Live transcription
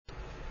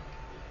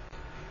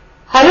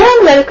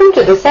welcome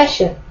to the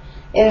session.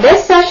 In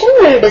this session,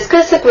 we will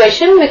discuss a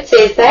question which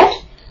says that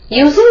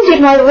using de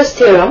Moivre's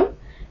theorem,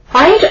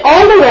 find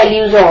all the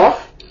values of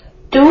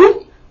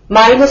 2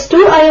 minus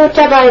 2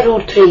 iota by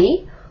root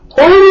 3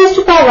 whole raised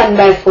to power 1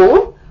 by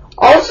 4.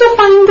 Also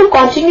find the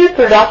continued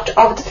product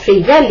of the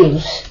three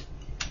values.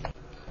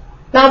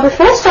 Now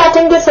before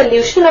starting the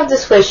solution of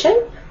this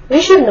question,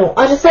 we should know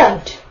a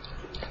result.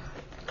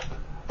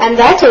 And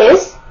that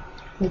is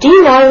de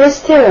Moivre's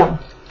theorem.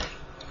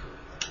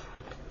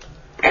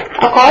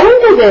 According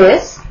to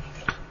this,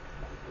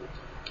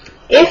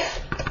 if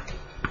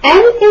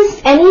n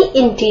is any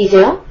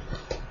integer,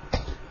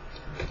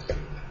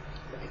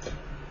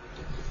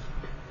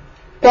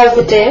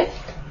 positive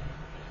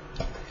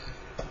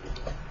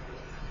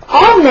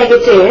or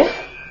negative,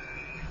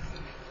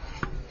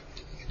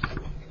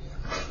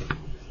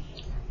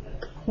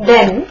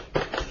 then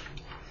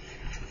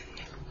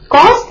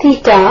cos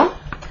theta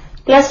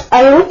plus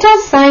iota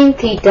sin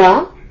theta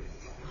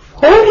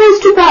whole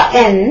raised to power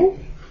n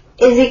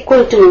is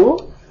equal to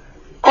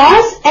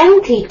cos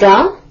n theta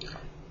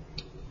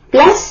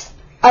plus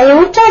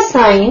iota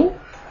sin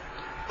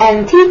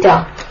n theta.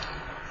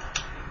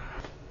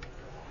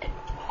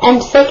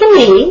 And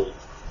secondly,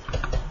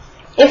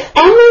 if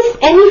n is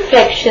any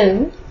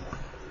fraction,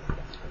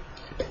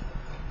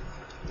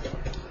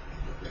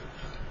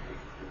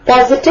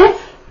 positive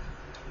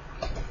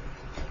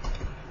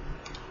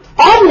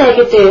or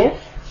negative,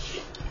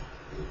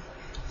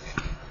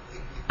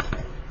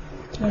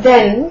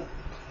 then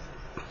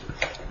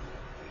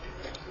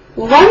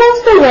one of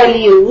the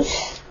values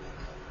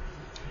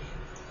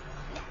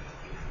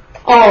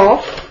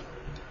of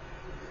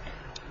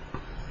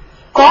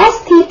cos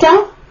theta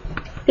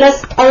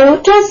plus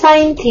iota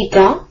sin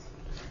theta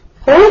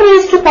whole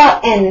raised to power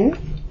n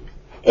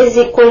is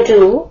equal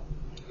to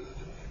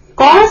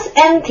cos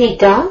n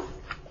theta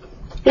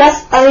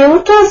plus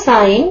iota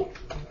sin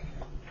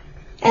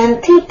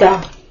n theta.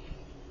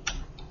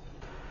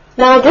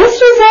 Now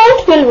this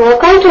result will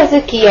work out as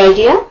a key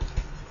idea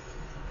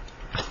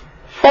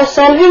for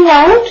solving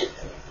out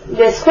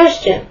this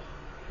question.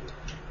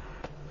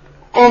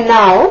 And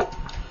now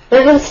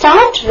we will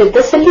start with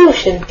the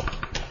solution.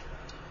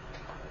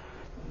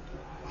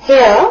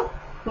 Here,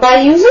 by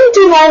using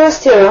de Moivre's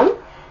theorem,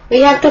 we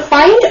have to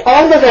find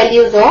all the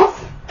values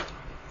of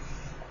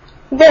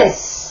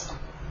this.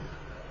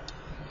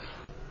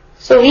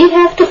 So we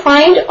have to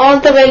find all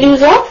the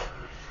values of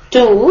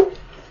 2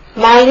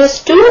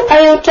 minus 2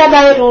 iota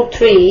by root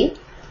 3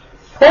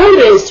 whole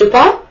raised to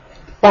power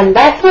 1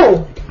 by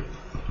 4.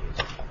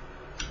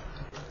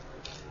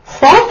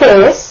 For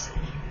this,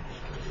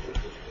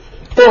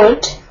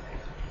 put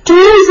 2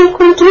 is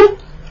equal to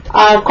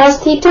r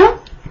cos theta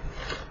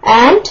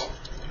and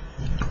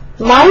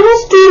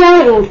minus 2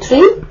 by root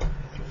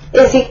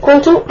 3 is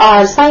equal to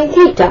r sin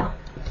theta.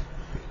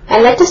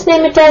 And let us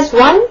name it as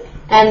 1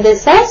 and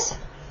this as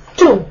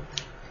 2.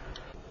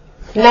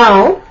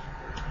 Now,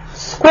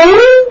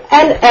 squaring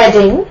and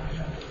adding,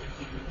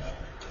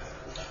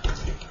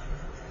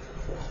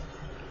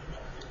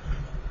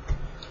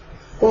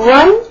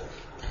 one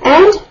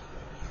and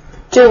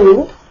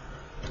 2,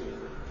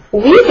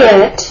 we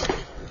get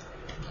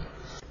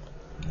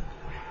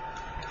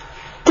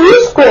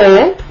 2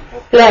 square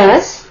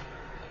plus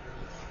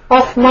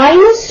of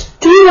minus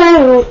 2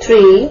 by root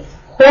 3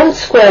 whole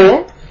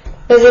square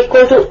is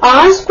equal to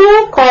r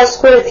square cos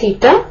square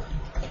theta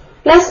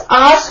plus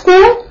r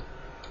square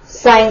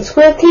sin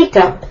square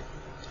theta,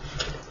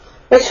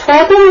 which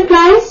further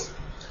implies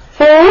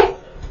 4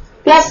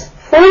 plus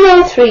 4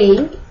 by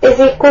 3 is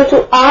equal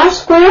to r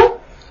square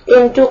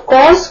into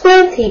cos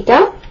square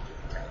theta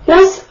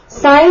plus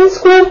sin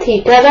square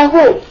theta the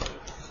whole.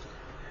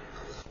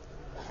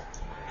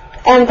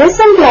 And this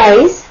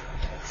implies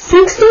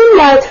 16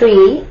 by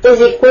 3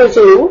 is equal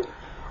to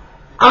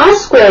r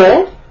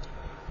square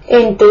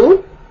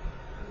into,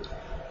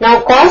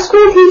 now cos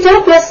square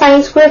theta plus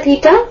sin square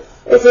theta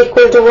is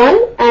equal to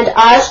 1 and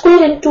r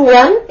square into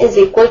 1 is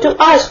equal to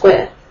r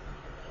square.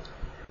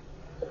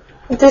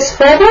 This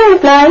further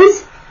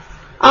implies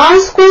r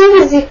square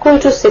is equal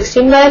to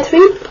 16 by 3,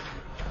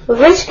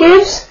 which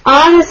gives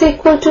r is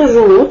equal to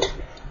root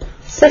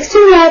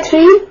 16 by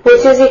 3,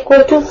 which is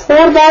equal to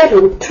 4 by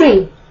root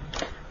 3.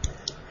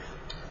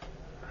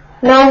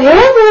 Now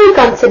here we will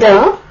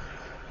consider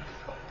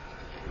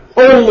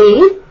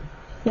only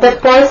the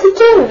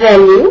positive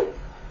value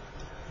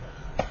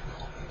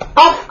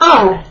of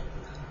r,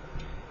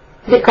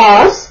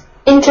 because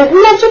in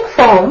trigonometric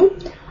form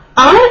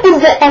r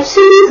is the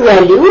absolute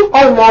value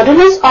or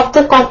modulus of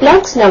the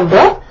complex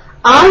number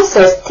r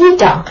sus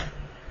theta.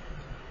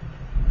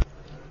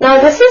 Now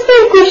this is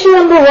the equation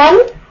number 1.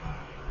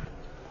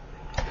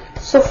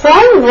 So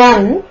from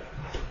 1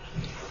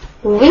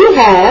 we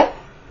have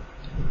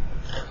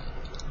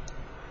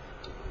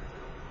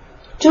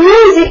 2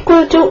 is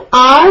equal to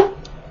r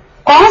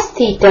cos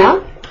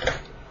theta.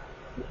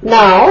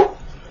 Now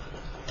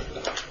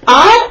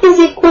r is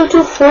equal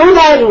to 4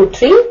 by root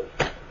 3.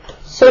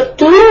 So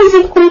 2 is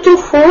equal to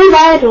 4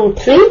 by root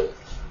 3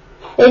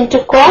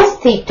 into cos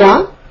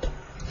theta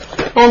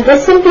and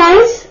this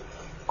implies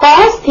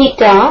cos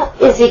theta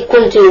is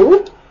equal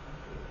to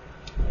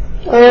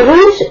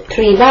root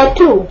 3 by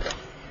 2.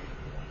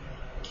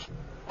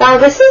 Now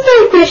this is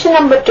the equation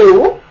number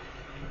 2.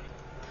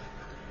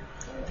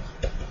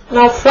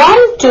 Now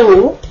from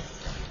 2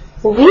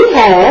 we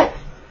have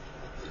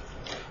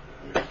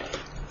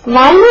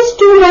minus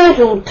 2 by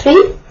root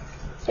 3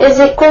 is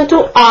equal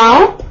to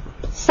r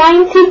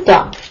sin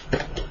theta,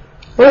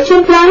 which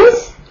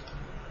implies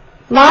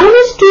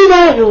minus 2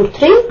 by root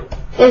 3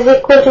 is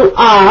equal to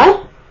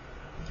r.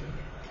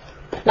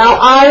 Now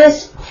r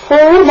is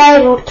 4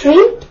 by root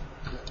 3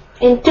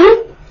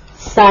 into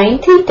sin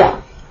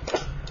theta.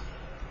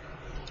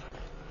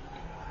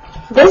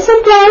 This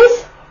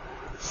implies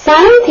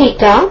sin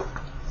theta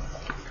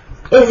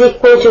is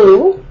equal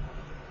to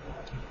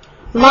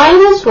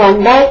minus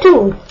 1 by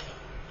 2.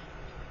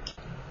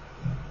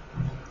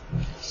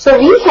 So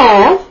we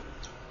have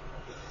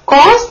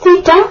cos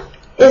theta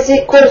is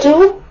equal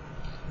to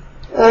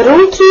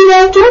root 3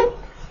 by 2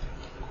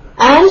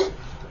 and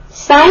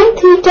sin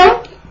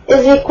theta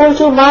is equal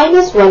to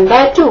minus 1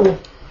 by 2.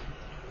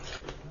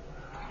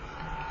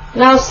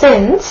 Now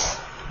since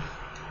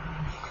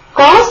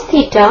cos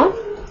theta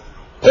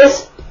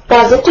is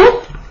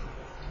positive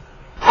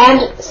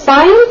and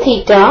sin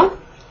theta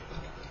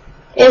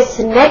is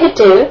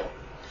negative,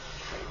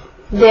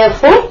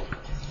 therefore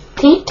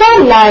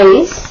theta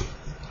lies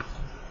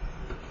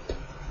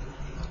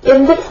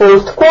in the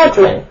fourth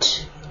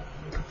quadrant.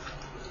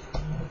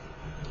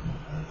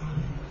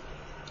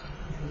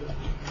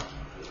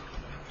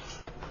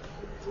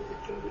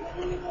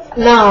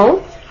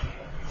 Now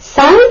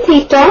sin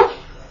theta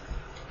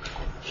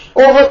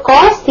over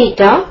cos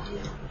theta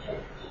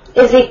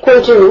is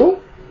equal to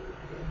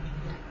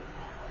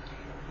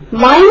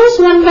minus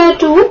 1 by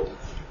 2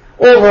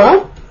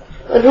 over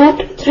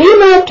root 3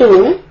 by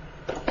 2.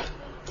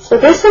 So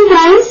this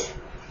implies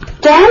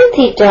tan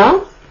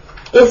theta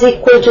is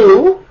equal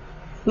to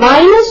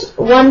minus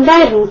 1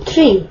 by root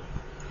 3,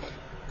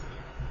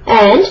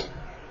 and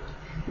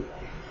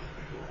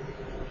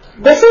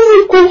this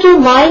is equal to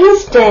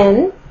minus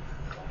 10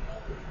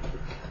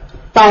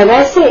 pi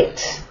by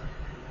 6.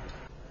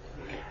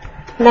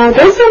 Now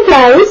this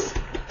implies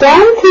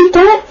tan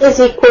theta is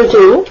equal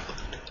to,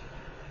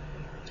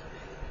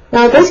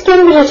 now this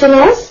can be written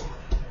as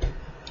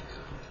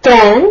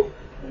tan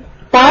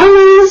pi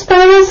minus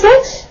pi by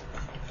 6.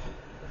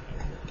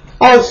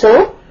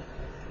 Also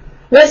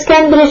this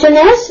can be written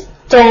as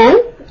tan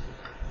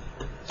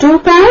 2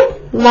 pi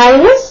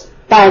minus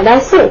pi by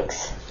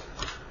 6,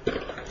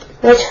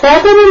 which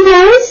further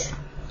implies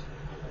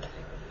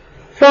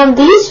from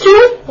these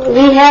two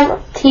we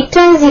have theta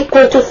is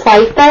equal to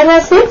 5 pi by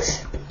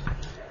 6,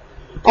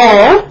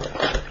 or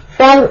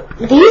from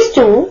these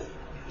two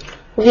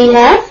we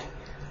have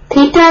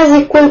theta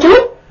is equal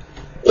to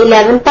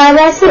 11 pi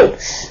by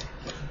 6.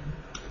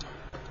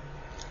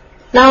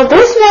 Now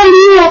this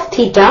value of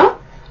theta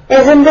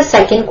is in the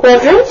second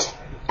quadrant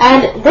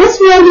and this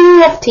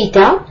value of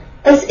theta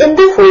is in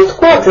the fourth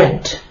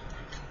quadrant.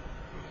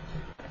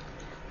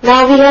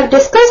 Now we have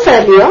discussed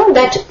earlier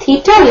that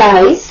theta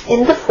lies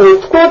in the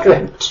fourth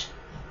quadrant.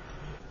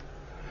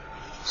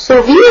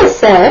 So we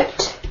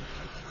accept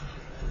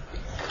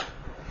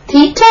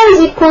theta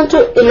is equal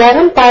to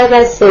 11 pi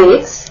by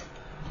 6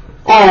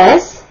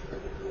 as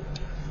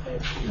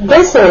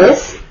this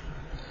is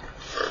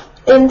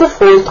in the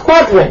fourth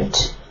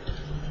quadrant.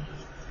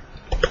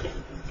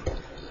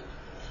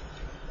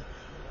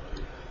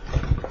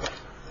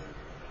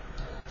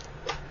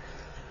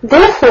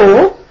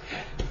 Therefore,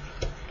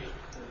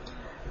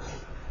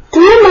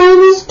 2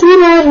 minus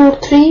 2 by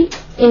root 3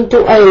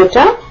 into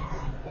iota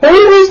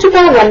whole raised to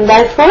power 1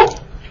 by 4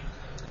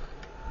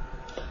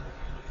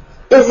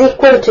 is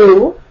equal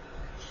to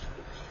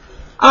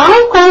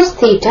r cos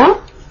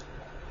theta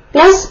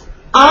plus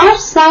r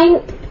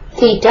sin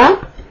theta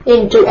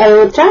into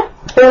iota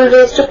whole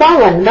raised to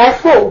power 1 by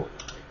 4.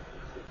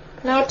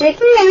 Now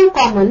taking m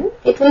common,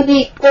 it will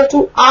be equal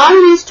to r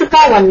raised to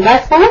power 1 by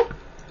 4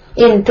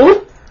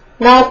 into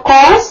now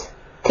cos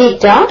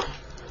theta.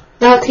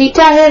 Now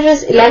theta here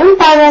is 11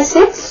 pi by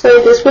 6,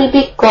 so this will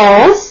be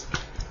cos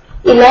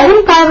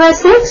 11 pi by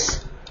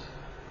 6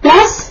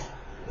 plus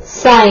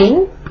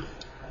sin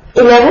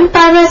 11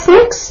 pi by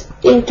 6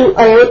 into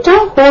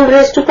iota whole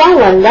raised to power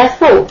 1 by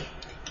 4.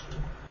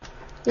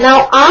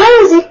 Now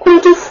r is equal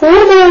to 4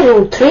 by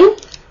root 3.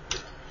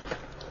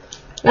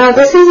 Now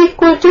this is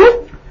equal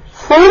to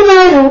 4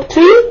 by root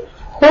 3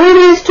 whole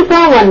raised to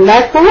power 1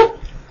 by 4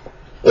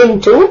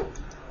 into,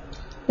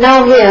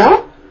 now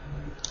here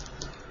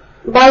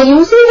by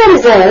using the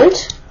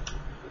result,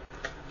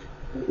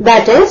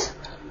 that is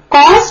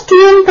cos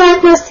 2n pi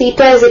plus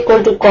theta is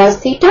equal to cos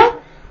theta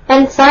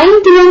and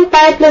sin 2n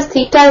pi plus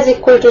theta is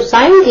equal to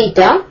sin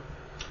theta,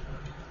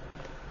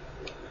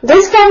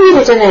 this can be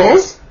written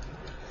as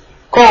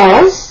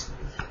cos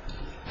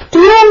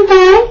 2n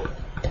pi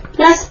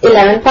plus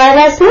 11 pi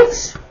by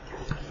 6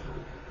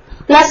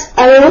 plus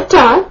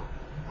iota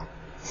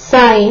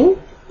sin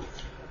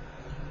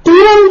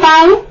 2n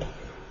pi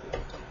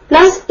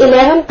plus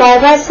 11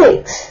 pi by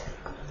 6.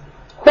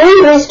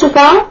 whole raised to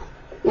power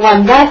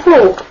 1 by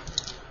 4.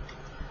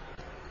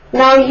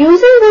 Now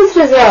using this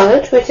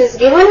result which is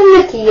given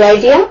in the key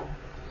idea,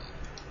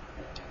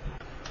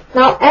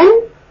 now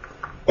n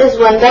is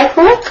 1 by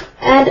 4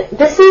 and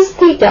this is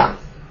theta.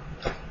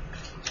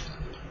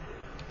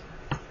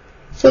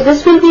 So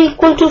this will be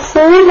equal to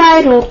 4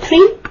 by root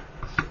 3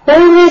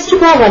 whole raised to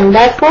power 1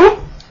 by 4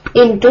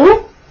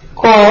 into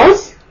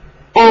cos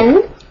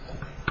n,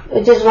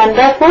 which is 1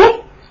 by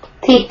 4,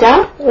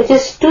 theta, which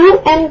is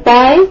 2n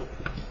pi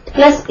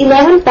plus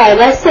 11 pi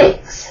by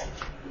 6,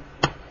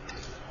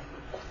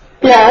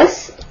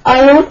 plus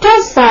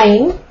iota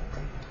sine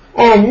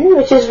n,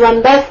 which is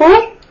 1 by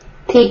 4,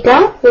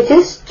 theta, which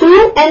is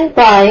 2n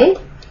pi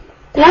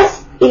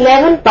plus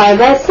 11 pi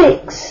by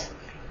 6.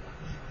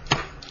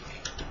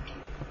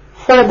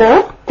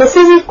 Further, this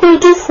is equal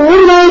to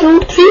 4 by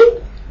root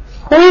 3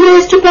 whole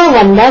raised to power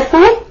 1 by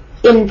 4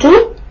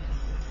 into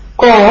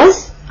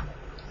cos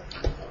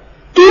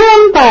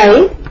 2n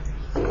pi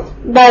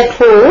by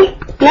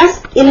 4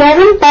 plus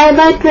 11 pi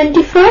by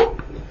 24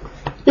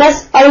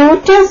 plus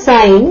iota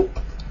sine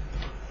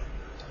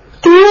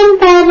 2n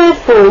pi by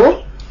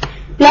 4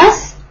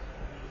 plus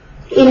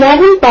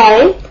 11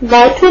 pi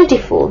by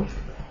 24,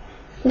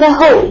 the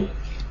whole,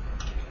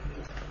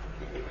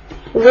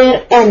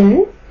 where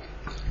n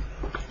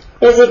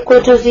is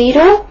equal to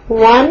 0,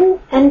 1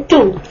 and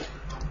 2.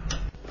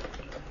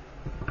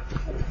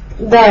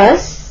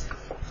 Thus,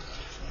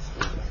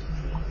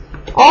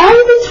 all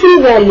the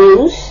three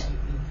values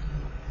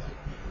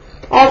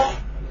of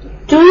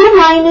 2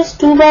 minus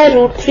 2 by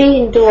root 3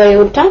 into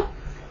iota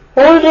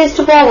whole raised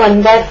to power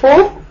 1 by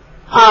 4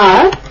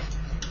 are,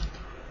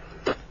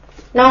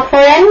 now for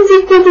n is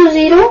equal to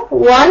 0,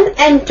 1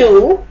 and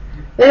 2,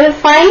 we will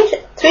find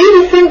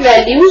three different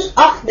values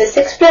of this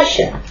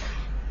expression.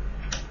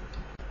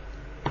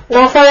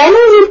 Now for n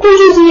is equal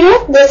to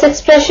 0, this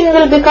expression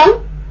will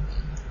become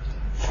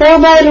 4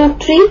 by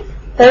root 3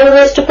 whole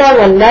raised to power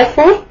 1 by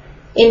 4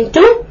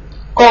 into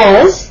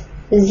cos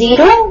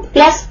 0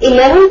 plus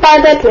 11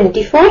 pi by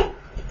 24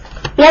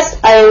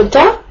 plus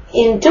iota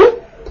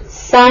into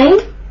sine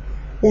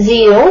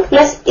 0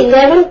 plus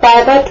 11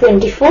 pi by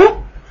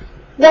 24,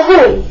 the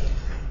whole,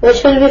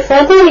 which will be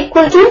further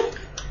equal to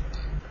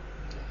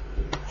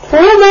 4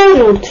 by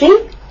root 3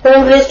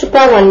 whole raised to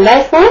power 1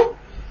 by 4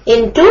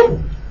 into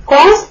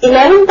cos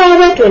 11 pi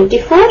by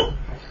 24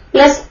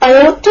 plus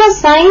iota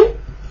sine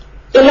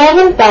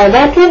 11 pi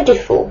by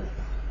 24,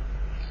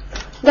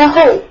 the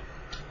whole.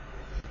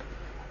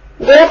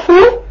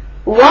 Therefore,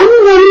 one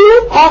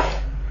value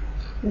of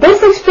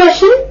this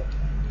expression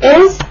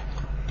is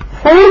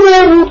 4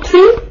 by root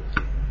 3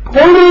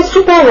 whole raised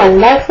to power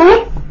 1 by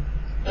 4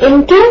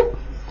 into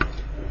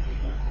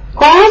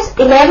cos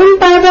 11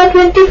 pi by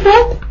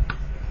 24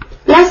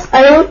 plus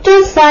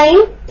iota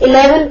sine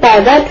 11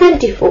 pi by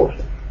 24,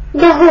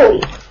 the whole.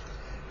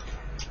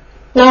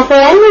 Now for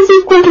n is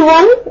equal to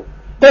 1,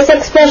 this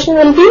expression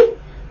will be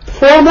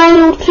 4 by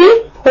root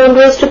 3 whole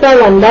raised to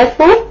power 1 by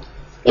 4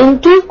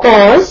 into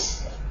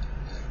cos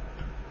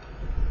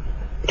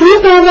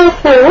 2 pi by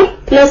 4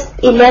 plus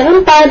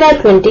 11 pi by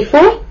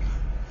 24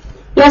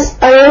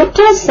 plus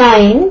iota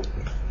sine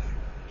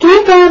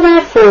 2 pi by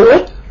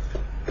 4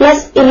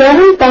 plus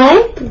 11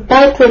 pi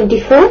by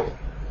 24,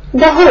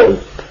 the whole,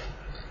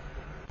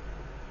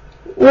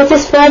 which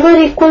is further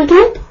equal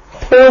to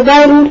 4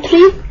 by root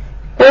 3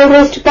 whole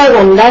raised to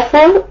power 1 by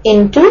 4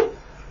 into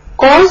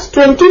cos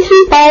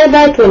 23 pi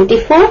by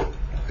 24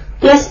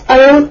 plus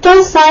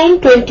iota sine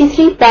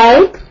 23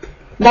 pi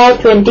by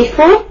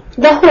 24,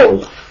 the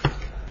whole.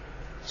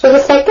 So the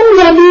second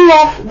value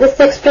of this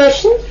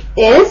expression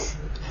is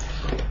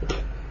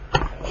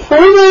 4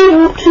 by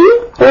root 3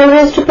 whole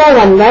raised to power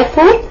 1 by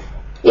 4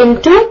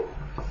 into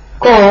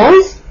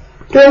cos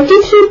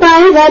 23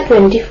 pi by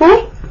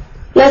 24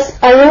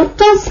 plus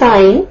iota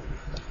sine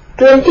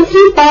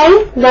 23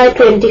 pi by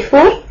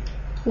 24,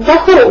 the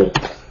whole.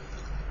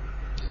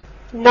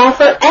 Now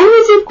for n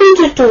is equal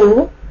to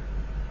 2,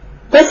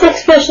 this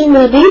expression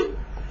will be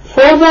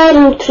 4 by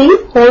root 3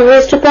 whole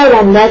raised to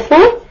power 1 by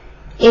 4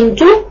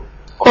 into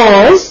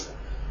cos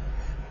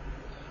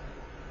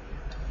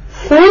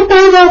 4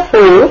 pi by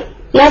 4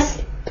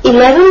 plus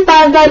 11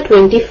 pi by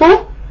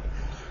 24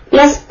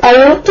 plus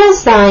iota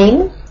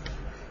sine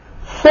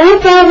 4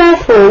 pi by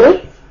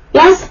 4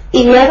 plus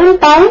 11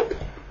 pi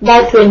by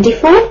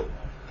 24,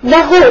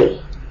 the whole,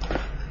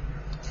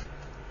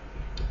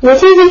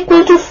 which is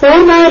equal to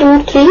 4 by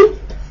root 3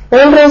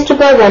 whole raised to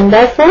power 1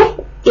 by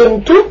 4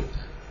 into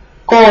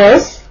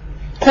cos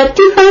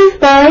 35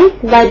 pi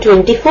by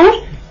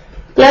 24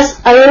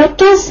 plus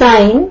iota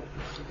sine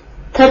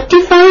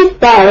 35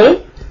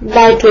 pi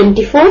by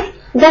 24,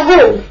 the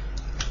whole.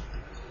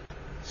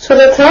 So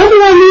the third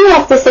value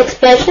of this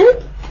expression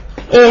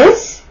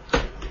is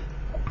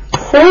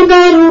 4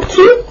 by root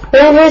 3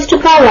 whole raised to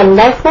power 1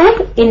 by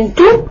 4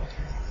 into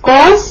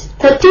cos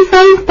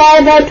 35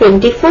 pi by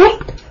 24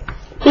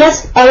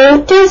 plus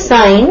iota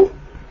sine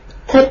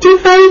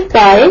 35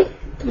 pi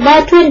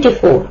by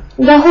 24,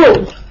 the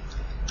whole.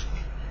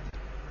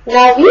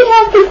 Now we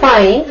have to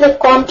find the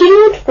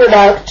continued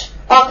product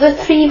of the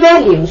three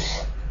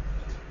values.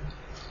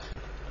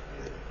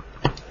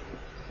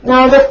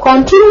 Now the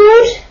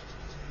continued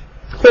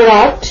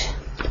product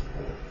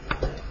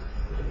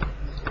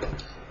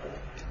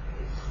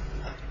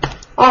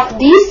of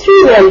these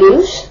three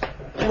values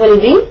will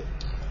be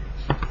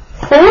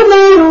 4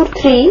 by root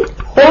 3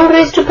 whole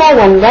raised to power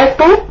 1 by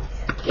 4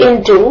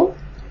 into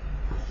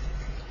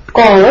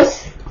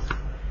cos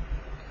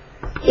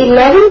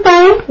 11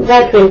 pi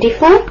by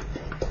 24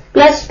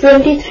 plus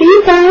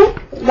 23 pi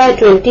by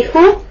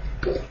 24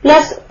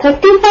 plus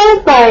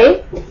 35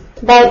 pi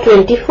by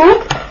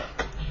 24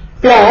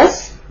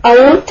 plus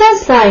iota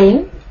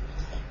sine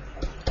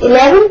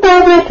 11 pi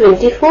by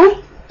 24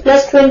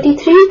 plus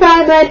 23 pi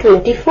by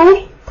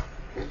 24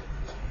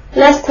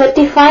 plus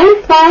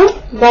 35 pi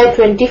by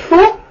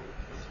 24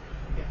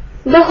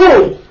 the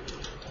whole,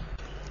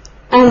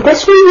 and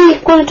this will be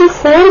equal to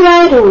 4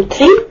 by root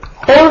 3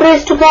 whole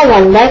raised to power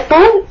 1 by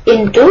 4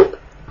 into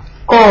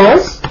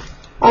cos,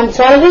 on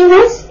solving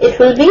this it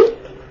will be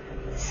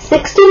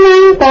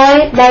 69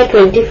 pi by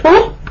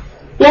 24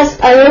 plus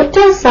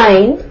iota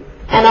sine,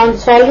 and on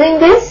solving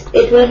this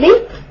it will be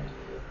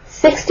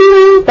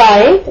 69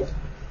 pi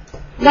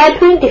by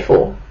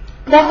 24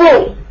 the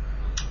whole,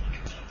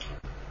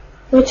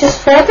 which is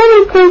further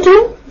equal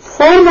to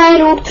 4 by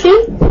root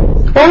 3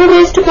 whole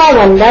raised to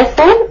power 1 by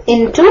 4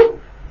 into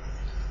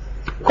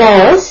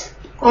cos,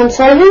 on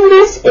solving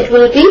this it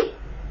will be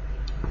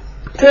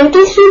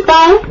 23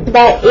 pi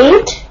by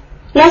 8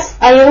 plus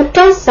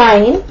iota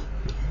sine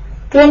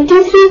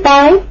 23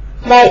 pi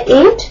by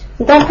 8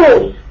 the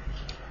whole.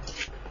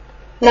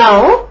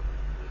 Now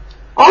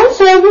on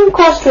solving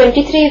cos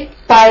 23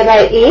 pi by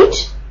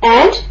 8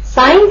 and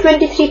sine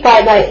 23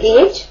 pi by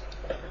 8,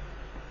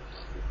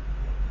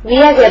 we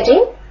are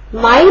getting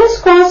minus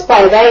cos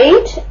pi by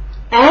 8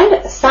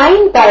 and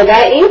sine pi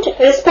by 8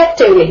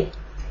 respectively.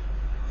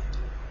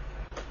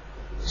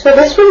 So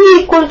this will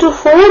be equal to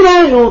 4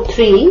 by root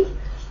 3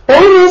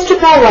 whole raised to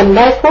power 1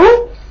 by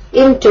 4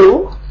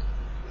 into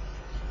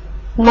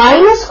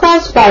minus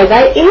cos pi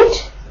by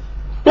 8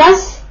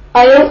 plus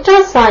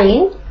iota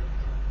sine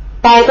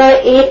pi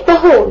by 8 the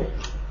whole.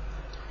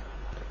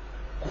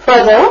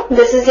 Further,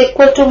 this is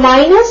equal to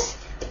minus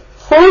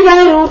 4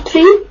 by root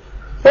 3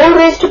 whole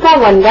raised to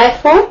power 1 by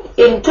 4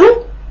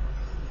 into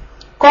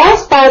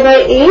cos pi by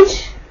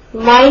 8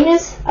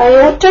 minus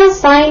iota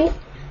sine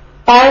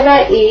pi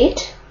by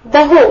 8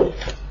 the whole.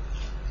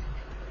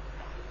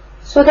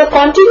 So the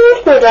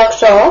continued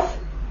product of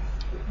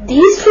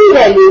these three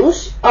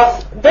values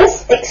of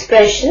this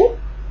expression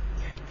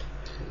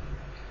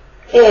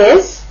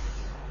is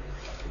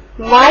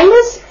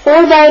minus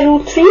 4 by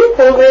root 3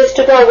 whole raised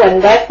to power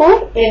 1 by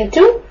 4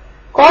 into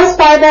cos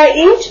pi by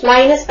 8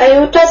 minus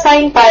iota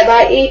sine pi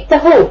by 8 the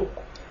whole.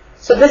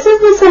 So this is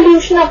the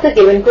solution of the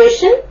given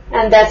question,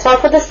 and that's all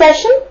for the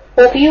session.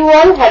 Hope you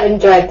all have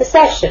enjoyed the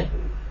session.